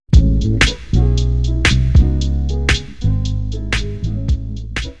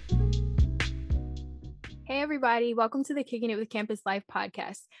everybody. Welcome to the Kicking It with Campus Life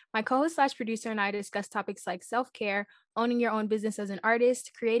podcast. My co-host / producer and I discuss topics like self-care, owning your own business as an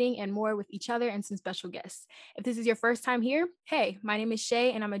artist, creating, and more with each other and some special guests. If this is your first time here, hey, my name is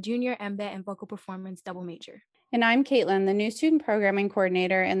Shay, and I'm a junior MBA and vocal performance double major. And I'm Caitlin, the new student programming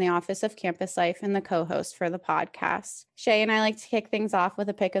coordinator in the Office of Campus Life and the co-host for the podcast. Shay and I like to kick things off with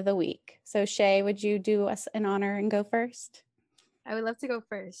a pick of the week. So Shay, would you do us an honor and go first? I would love to go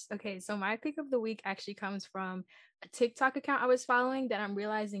first. Okay, so my pick of the week actually comes from a TikTok account I was following that I'm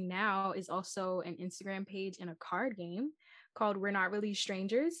realizing now is also an Instagram page and a card game called We're Not Really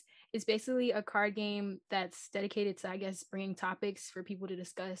Strangers. It's basically a card game that's dedicated to, I guess, bringing topics for people to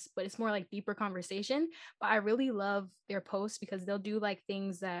discuss, but it's more like deeper conversation. But I really love their posts because they'll do like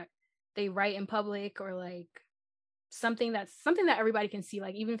things that they write in public or like something that everybody can see,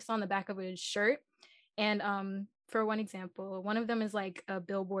 like even if it's on the back of a shirt. And for one example, one of them is like a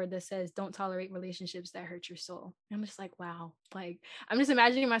billboard that says, "Don't tolerate relationships that hurt your soul." And I'm just like, wow, like I'm just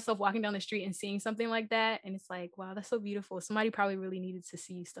imagining myself walking down the street and seeing something like that. And it's like, wow, that's so beautiful. Somebody probably really needed to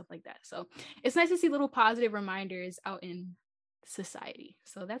see stuff like that. So it's nice to see little positive reminders out in society.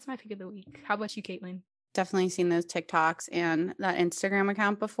 So that's my pick of the week. How about you, Caitlin? Definitely seen those TikToks and that Instagram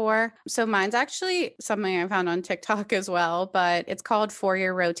account before. So mine's actually something I found on TikTok as well, but it's called For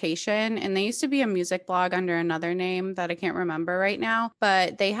Your Rotation. And they used to be a music blog under another name that I can't remember right now,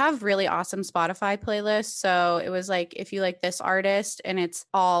 but they have really awesome Spotify playlists. So it was like, if you like this artist, and it's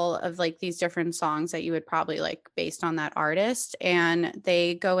all of like these different songs that you would probably like based on that artist. And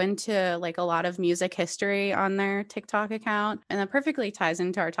they go into like a lot of music history on their TikTok account. And that perfectly ties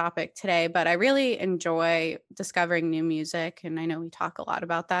into our topic today, but I really enjoy discovering new music. And I know we talk a lot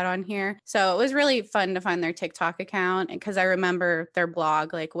about that on here. So it was really fun to find their TikTok account because I remember their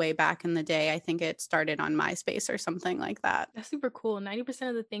blog like way back in the day. I think it started on MySpace or something like that. That's super cool. 90%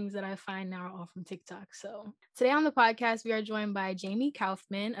 of the things that I find now are all from TikTok. So today on the podcast, we are joined by Jamie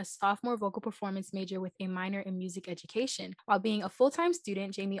Kaufman, a sophomore vocal performance major with a minor in music education. While being a full-time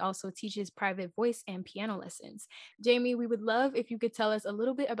student, Jamie also teaches private voice and piano lessons. Jamie, we would love if you could tell us a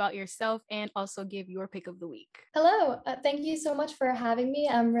little bit about yourself and also give your pick of the week. Hello, thank you so much for having me.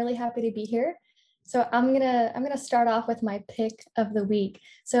 I'm really happy to be here. So I'm gonna start off with my pick of the week.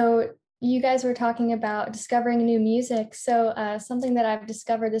 So you guys were talking about discovering new music. So something that I've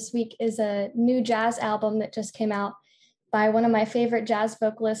discovered this week is a new jazz album that just came out by one of my favorite jazz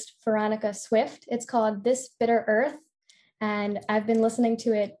vocalists, Veronica Swift. It's called This Bitter Earth, and I've been listening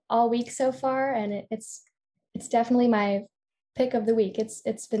to it all week so far, and it's definitely my pick of the week.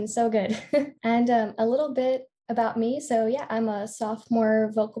 It's been so good. And a little bit about me. So yeah, I'm a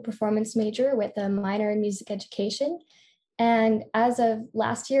sophomore vocal performance major with a minor in music education. And as of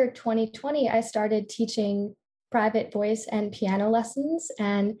last year, 2020, I started teaching private voice and piano lessons.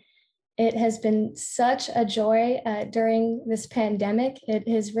 And it has been such a joy during this pandemic. It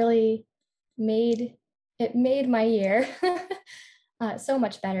has really made my year so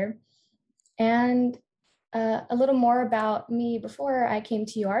much better. And a little more about me before I came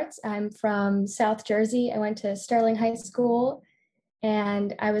to UArts. I'm from South Jersey. I went to Sterling High School,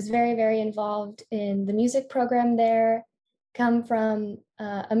 and I was very, very involved in the music program there. Come from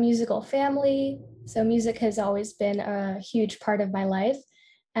a musical family, so music has always been a huge part of my life.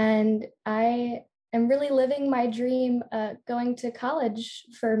 And I am really living my dream going to college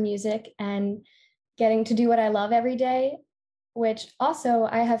for music and getting to do what I love every day, which also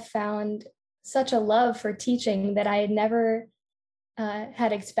I have found such a love for teaching that I had never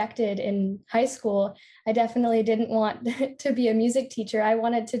had expected in high school. I definitely didn't want to be a music teacher. I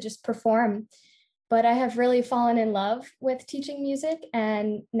wanted to just perform, but I have really fallen in love with teaching music.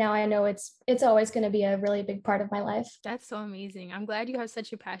 And now I know it's always going to be a really big part of my life. That's so amazing. I'm glad you have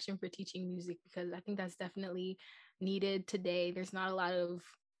such a passion for teaching music because I think that's definitely needed today. There's not a lot of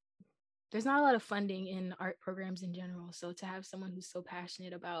funding in art programs in general. So to have someone who's so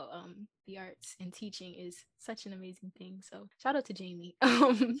passionate about the arts and teaching is such an amazing thing. So shout out to Jamie.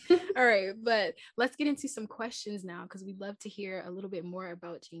 All right, but let's get into some questions now because we'd love to hear a little bit more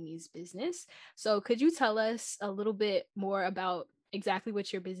about Jamie's business. So could you tell us a little bit more about exactly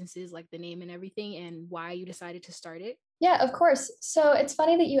what your business is, like the name and everything, and why you decided to start it? Yeah, of course. So it's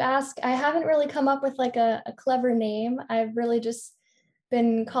funny that you ask. I haven't really come up with like a clever name. I've really just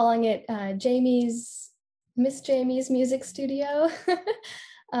been calling it Miss Jamie's Music Studio.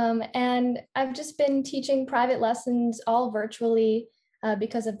 And I've just been teaching private lessons all virtually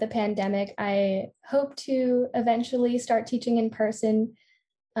because of the pandemic. I hope to eventually start teaching in person.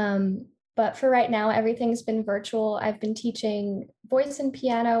 But for right now, everything's been virtual. I've been teaching voice and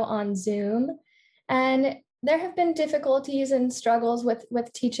piano on Zoom. And there have been difficulties and struggles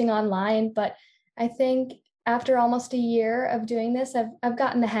with teaching online, but I think after almost a year of doing this, I've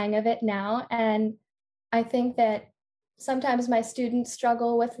gotten the hang of it now. And I think that sometimes my students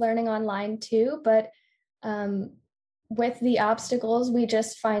struggle with learning online too, but with the obstacles, we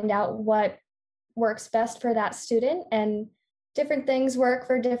just find out what works best for that student, and different things work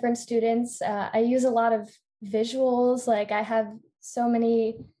for different students. I use a lot of visuals. Like I have so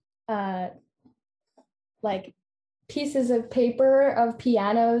many like pieces of paper of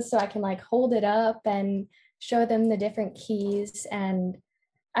pianos so I can like hold it up and show them the different keys. And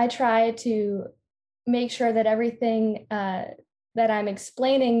I try to make sure that everything that I'm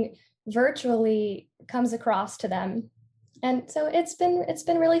explaining virtually comes across to them. And so it's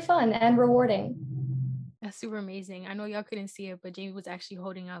been really fun and rewarding. That's super amazing. I know y'all couldn't see it, but Jamie was actually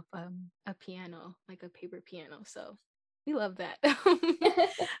holding up a piano, like a paper piano. So we love that.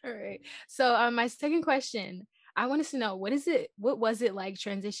 All right. So my second question, I want us to know, what was it like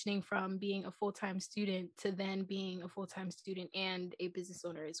transitioning from being a full-time student to then being a full-time student and a business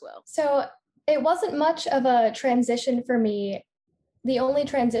owner as well? So it wasn't much of a transition for me. The only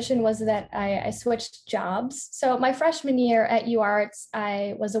transition was that I switched jobs. So my freshman year at UArts,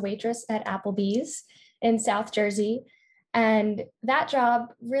 I was a waitress at Applebee's in South Jersey. And that job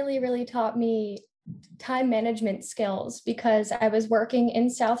really, really taught me time management skills because I was working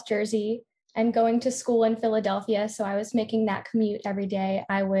in South Jersey and going to school in Philadelphia. So I was making that commute every day.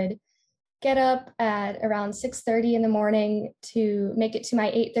 I would get up at around 6:30 in the morning to make it to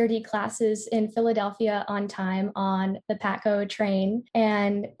my 8:30 classes in Philadelphia on time on the PATCO train.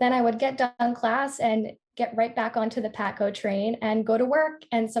 And then I would get done class and get right back onto the PATCO train and go to work.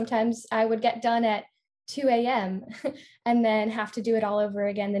 And sometimes I would get done at 2 a.m. and then have to do it all over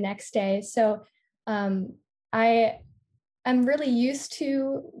again the next day. So I am really used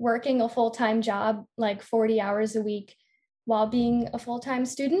to working a full-time job, like 40 hours a week, while being a full-time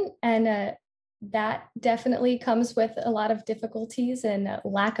student. And that definitely comes with a lot of difficulties and a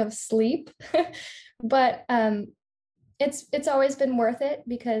lack of sleep. But it's always been worth it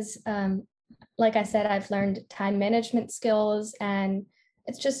because, like I said, I've learned time management skills, and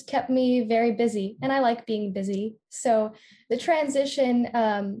it's just kept me very busy. And I like being busy. So the transition,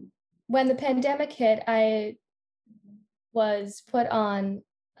 when the pandemic hit, I was put on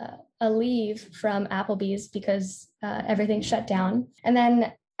a leave from Applebee's because everything shut down. And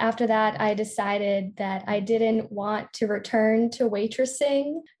then after that, I decided that I didn't want to return to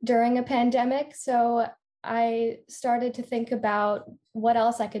waitressing during a pandemic. So I started to think about what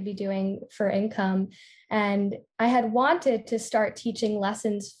else I could be doing for income. And I had wanted to start teaching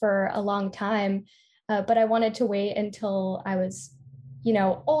lessons for a long time, but I wanted to wait until I was,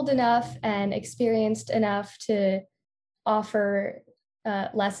 old enough and experienced enough to offer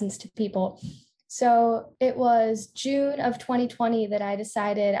lessons to people. So it was June of 2020 that I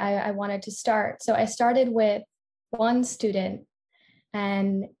decided I wanted to start. So I started with one student,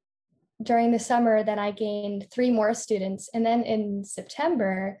 and during the summer, then I gained 3 more students. And then in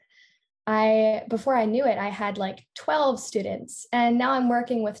September, before I knew it, I had like 12 students, and now I'm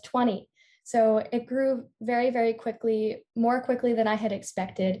working with 20. So it grew very, very quickly, more quickly than I had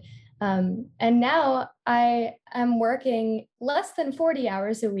expected. And now I am working less than 40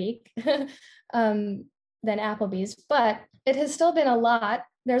 hours a week than Applebee's, but it has still been a lot.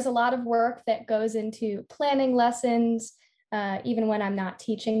 There's a lot of work that goes into planning lessons, even when I'm not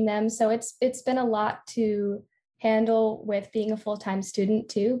teaching them. So it's been a lot to handle with being a full-time student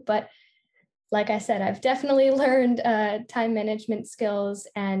too. But like I said, I've definitely learned time management skills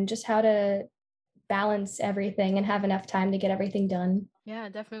and just how to balance everything and have enough time to get everything done. Yeah,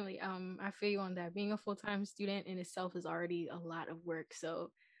 definitely. I feel you on that. Being a full-time student in itself is already a lot of work. So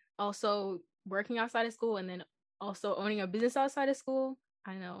also working outside of school and then also owning a business outside of school,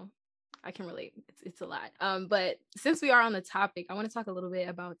 I know I can relate. It's a lot. But since we are on the topic, I want to talk a little bit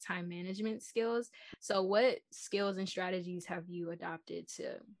about time management skills. So what skills and strategies have you adopted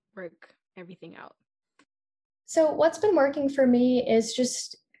to work everything out? So what's been working for me is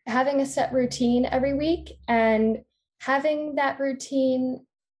just having a set routine every week, and having that routine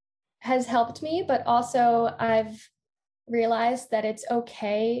has helped me, but also I've realized that it's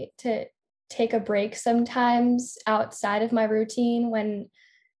okay to take a break sometimes outside of my routine when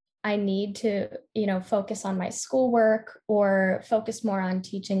I need to, focus on my schoolwork or focus more on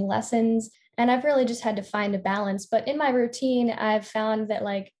teaching lessons. And I've really just had to find a balance. But in my routine, I've found that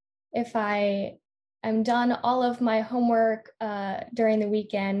like if I'm done all of my homework during the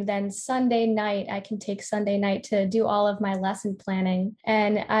weekend, then Sunday night, I can take Sunday night to do all of my lesson planning.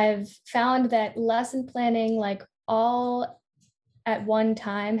 And I've found that lesson planning, like all at one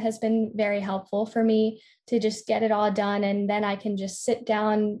time, has been very helpful for me to just get it all done. And then I can just sit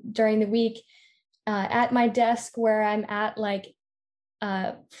down during the week at my desk where I'm at like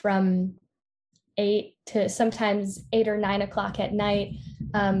from 8 to sometimes 8 or 9 o'clock at night,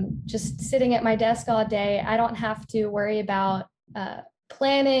 just sitting at my desk all day. I don't have to worry about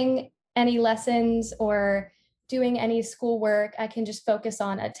planning any lessons or doing any schoolwork. I can just focus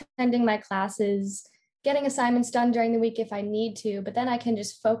on attending my classes, getting assignments done during the week if I need to, but then I can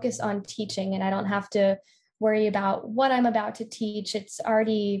just focus on teaching and I don't have to worry about what I'm about to teach. It's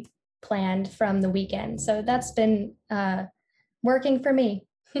already planned from the weekend. So that's been working for me.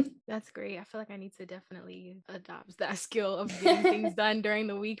 That's great. I feel like I need to definitely adopt that skill of getting things done during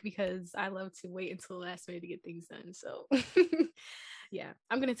the week because I love to wait until the last minute to get things done. So yeah,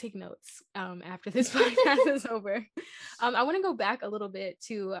 I'm going to take notes after this podcast is over. I want to go back a little bit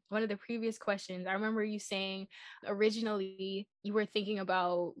to one of the previous questions. I remember you saying originally you were thinking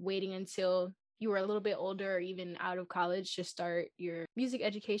about waiting until you were a little bit older or even out of college to start your music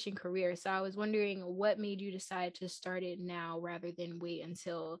education career. So I was wondering what made you decide to start it now rather than wait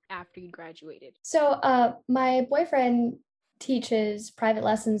until after you graduated? So my boyfriend teaches private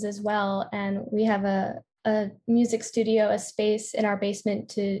lessons as well. And we have a music studio, a space in our basement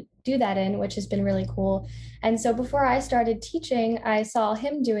to do that in, which has been really cool. And so before I started teaching, I saw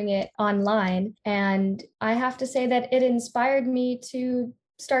him doing it online. And I have to say that it inspired me to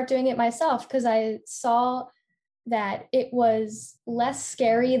start doing it myself because I saw that it was less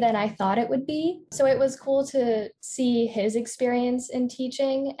scary than I thought it would be. So it was cool to see his experience in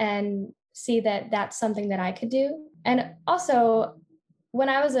teaching and see that that's something that I could do. And also, when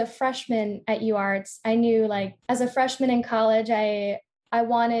I was a freshman at UArts, I knew like as a freshman in college, I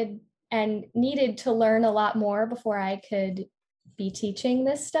wanted and needed to learn a lot more before I could be teaching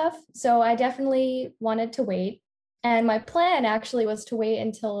this stuff. So I definitely wanted to wait. And my plan actually was to wait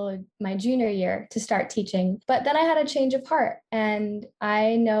until my junior year to start teaching. But then I had a change of heart. And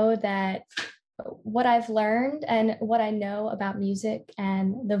I know that what I've learned and what I know about music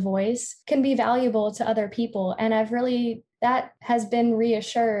and the voice can be valuable to other people. And that has been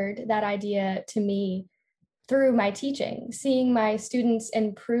reassured, that idea to me through my teaching, seeing my students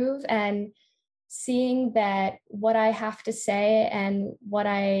improve and seeing that what I have to say and what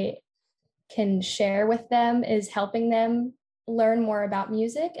I can share with them is helping them learn more about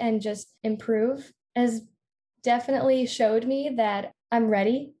music and just improve has definitely showed me that I'm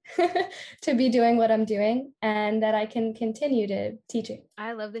ready to be doing what I'm doing and that I can continue to teaching.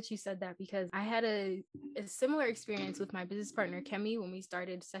 I love that you said that because I had a similar experience with my business partner, Kemi, when we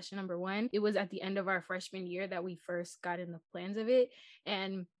started session number 1. It was at the end of our freshman year that we first got in the plans of it.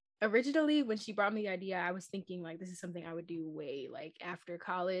 And originally when she brought me the idea, I was thinking like, this is something I would do way like after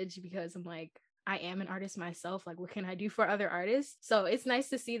college because I'm like, I am an artist myself. Like, what can I do for other artists? So it's nice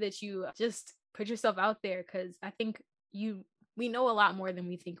to see that you just put yourself out there because I think we know a lot more than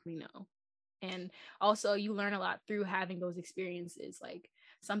we think we know. And also you learn a lot through having those experiences. Like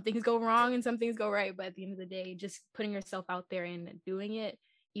some things go wrong and some things go right. But at the end of the day, just putting yourself out there and doing it,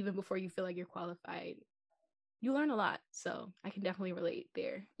 even before you feel like you're qualified, you learn a lot. So I can definitely relate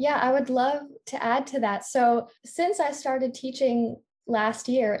there. Yeah, I would love to add to that. So since I started teaching last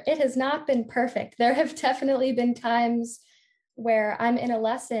year, it has not been perfect. There have definitely been times where I'm in a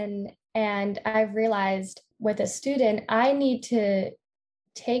lesson and I've realized with a student, I need to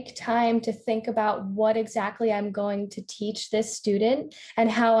take time to think about what exactly I'm going to teach this student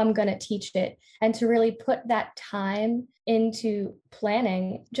and how I'm going to teach it, and to really put that time into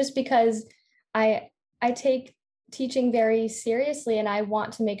planning, just because I take teaching very seriously and I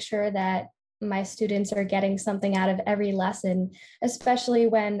want to make sure that my students are getting something out of every lesson, especially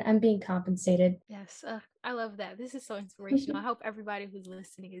when I'm being compensated. Yes, I love that. This is so inspirational. I hope everybody who's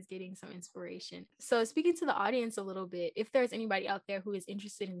listening is getting some inspiration. So speaking to the audience a little bit, if there's anybody out there who is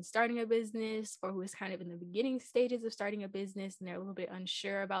interested in starting a business or who is kind of in the beginning stages of starting a business and they're a little bit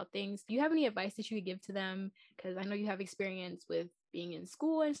unsure about things, do you have any advice that you could give to them? Because I know you have experience with being in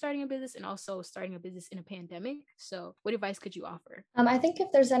school and starting a business and also starting a business in a pandemic. So what advice could you offer? I think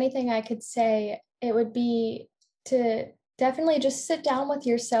if there's anything I could say, it would be to definitely just sit down with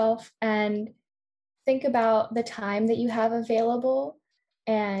yourself and think about the time that you have available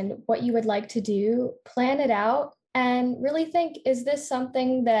and what you would like to do, plan it out, and really think, is this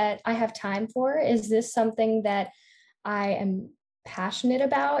something that I have time for? Is this something that I am passionate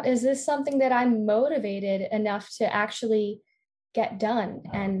about? Is this something that I'm motivated enough to actually get done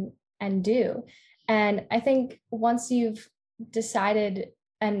and do? And I think once you've decided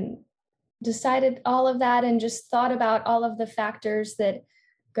all of that and just thought about all of the factors that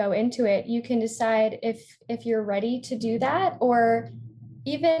go into it, you can decide if you're ready to do that, or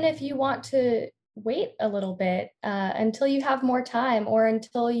even if you want to wait a little bit until you have more time, or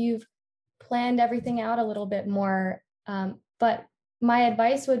until you've planned everything out a little bit more. But my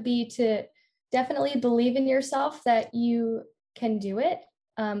advice would be to definitely believe in yourself that you can do it.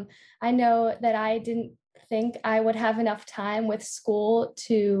 I know that I didn't think I would have enough time with school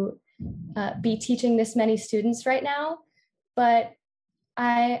to be teaching this many students right now, but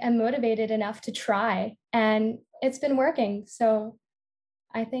I am motivated enough to try, and it's been working. So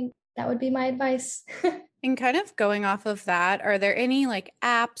I think that would be my advice. And kind of going off of that, are there any like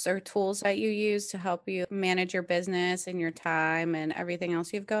apps or tools that you use to help you manage your business and your time and everything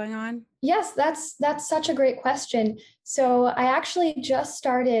else you have going on? Yes, that's such a great question. So I actually just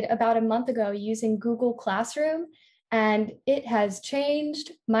started about a month ago using Google Classroom, and it has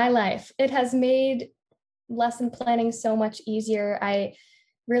changed my life. It has made lesson planning so much easier. I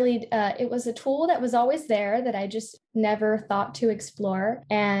really, it was a tool that was always there that I just never thought to explore.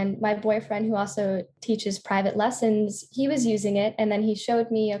 And my boyfriend, who also teaches private lessons, he was using it. And then he showed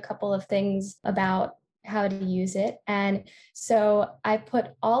me a couple of things about how to use it. And so I put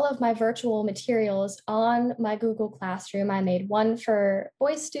all of my virtual materials on my Google Classroom. I made one for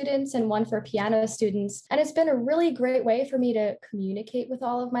voice students and one for piano students. And it's been a really great way for me to communicate with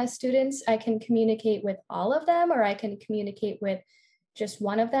all of my students. I can communicate with all of them, or I can communicate with just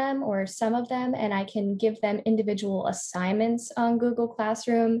one of them or some of them, and I can give them individual assignments on Google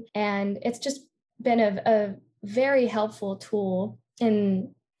Classroom. And it's just been a very helpful tool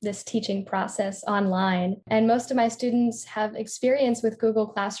in this teaching process online. And most of my students have experience with Google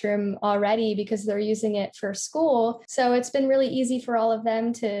Classroom already because they're using it for school. So it's been really easy for all of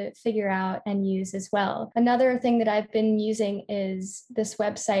them to figure out and use as well. Another thing that I've been using is this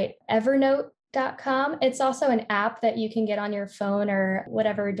website, Evernote.com. It's also an app that you can get on your phone or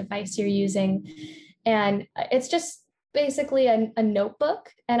whatever device you're using. And it's just basically a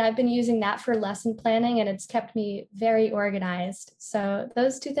notebook. And I've been using that for lesson planning, and it's kept me very organized. So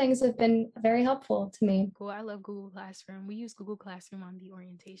those two things have been very helpful to me. Cool. I love Google Classroom. We use Google Classroom on the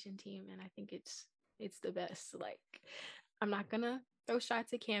orientation team, and I think it's the best. Like, I'm not gonna throw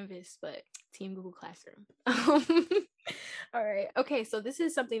shots at Canvas, but Team Google Classroom. All right. Okay. So this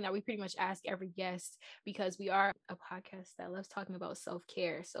is something that we pretty much ask every guest because we are a podcast that loves talking about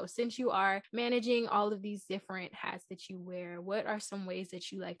self-care. So since you are managing all of these different hats that you wear, what are some ways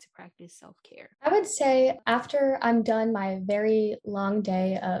that you like to practice self-care? I would say after I'm done my very long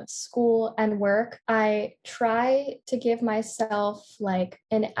day of school and work, I try to give myself like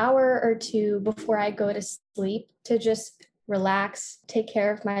an hour or two before I go to sleep to just relax, take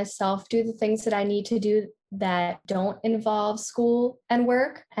care of myself, do the things that I need to do that don't involve school and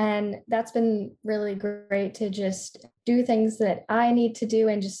work. And that's been really great to just do things that I need to do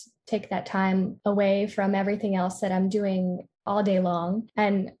and just take that time away from everything else that I'm doing all day long.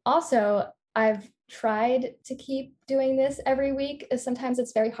 And also, I've tried to keep doing this every week. Sometimes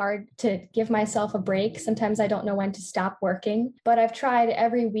it's very hard to give myself a break. Sometimes I don't know when to stop working, but I've tried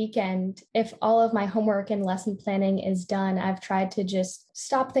every weekend. If all of my homework and lesson planning is done, I've tried to just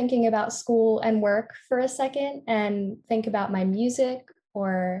stop thinking about school and work for a second and think about my music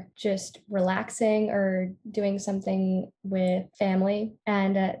or just relaxing or doing something with family.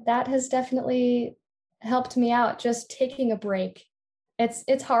 And that has definitely helped me out, just taking a break.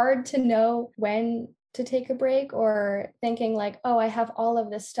 It's hard to know when to take a break or thinking like, oh, I have all of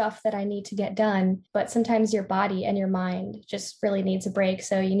this stuff that I need to get done. But sometimes your body and your mind just really needs a break.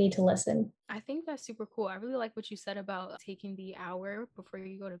 So you need to listen. I think that's super cool. I really like what you said about taking the hour before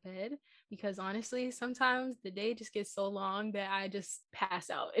you go to bed, because honestly, sometimes the day just gets so long that I just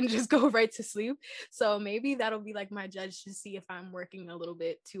pass out and just go right to sleep. So maybe that'll be like my judge to see if I'm working a little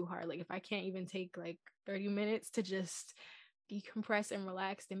bit too hard. Like if I can't even take like 30 minutes to just decompress and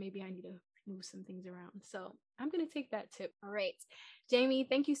relax, then maybe I need to move some things around. So I'm going to take that tip. All right. Jamie,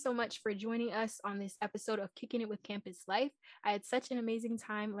 thank you so much for joining us on this episode of Kicking It with Campus Life. I had such an amazing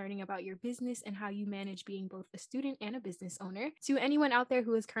time learning about your business and how you manage being both a student and a business owner. To anyone out there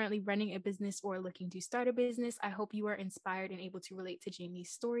who is currently running a business or looking to start a business, I hope you are inspired and able to relate to Jamie's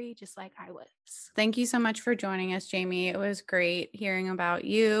story, just like I was. Thank you so much for joining us, Jamie. It was great hearing about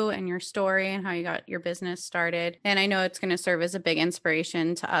you and your story and how you got your business started. And I know it's going to serve as a big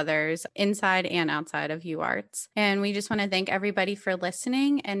inspiration to others inside and outside of UArts. And we just want to thank everybody for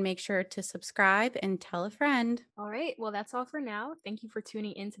listening and make sure to subscribe and tell a friend. All right. Well, that's all for now. Thank you for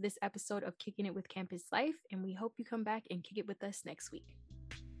tuning into this episode of Kicking It with Campus Life, and we hope you come back and kick it with us next week.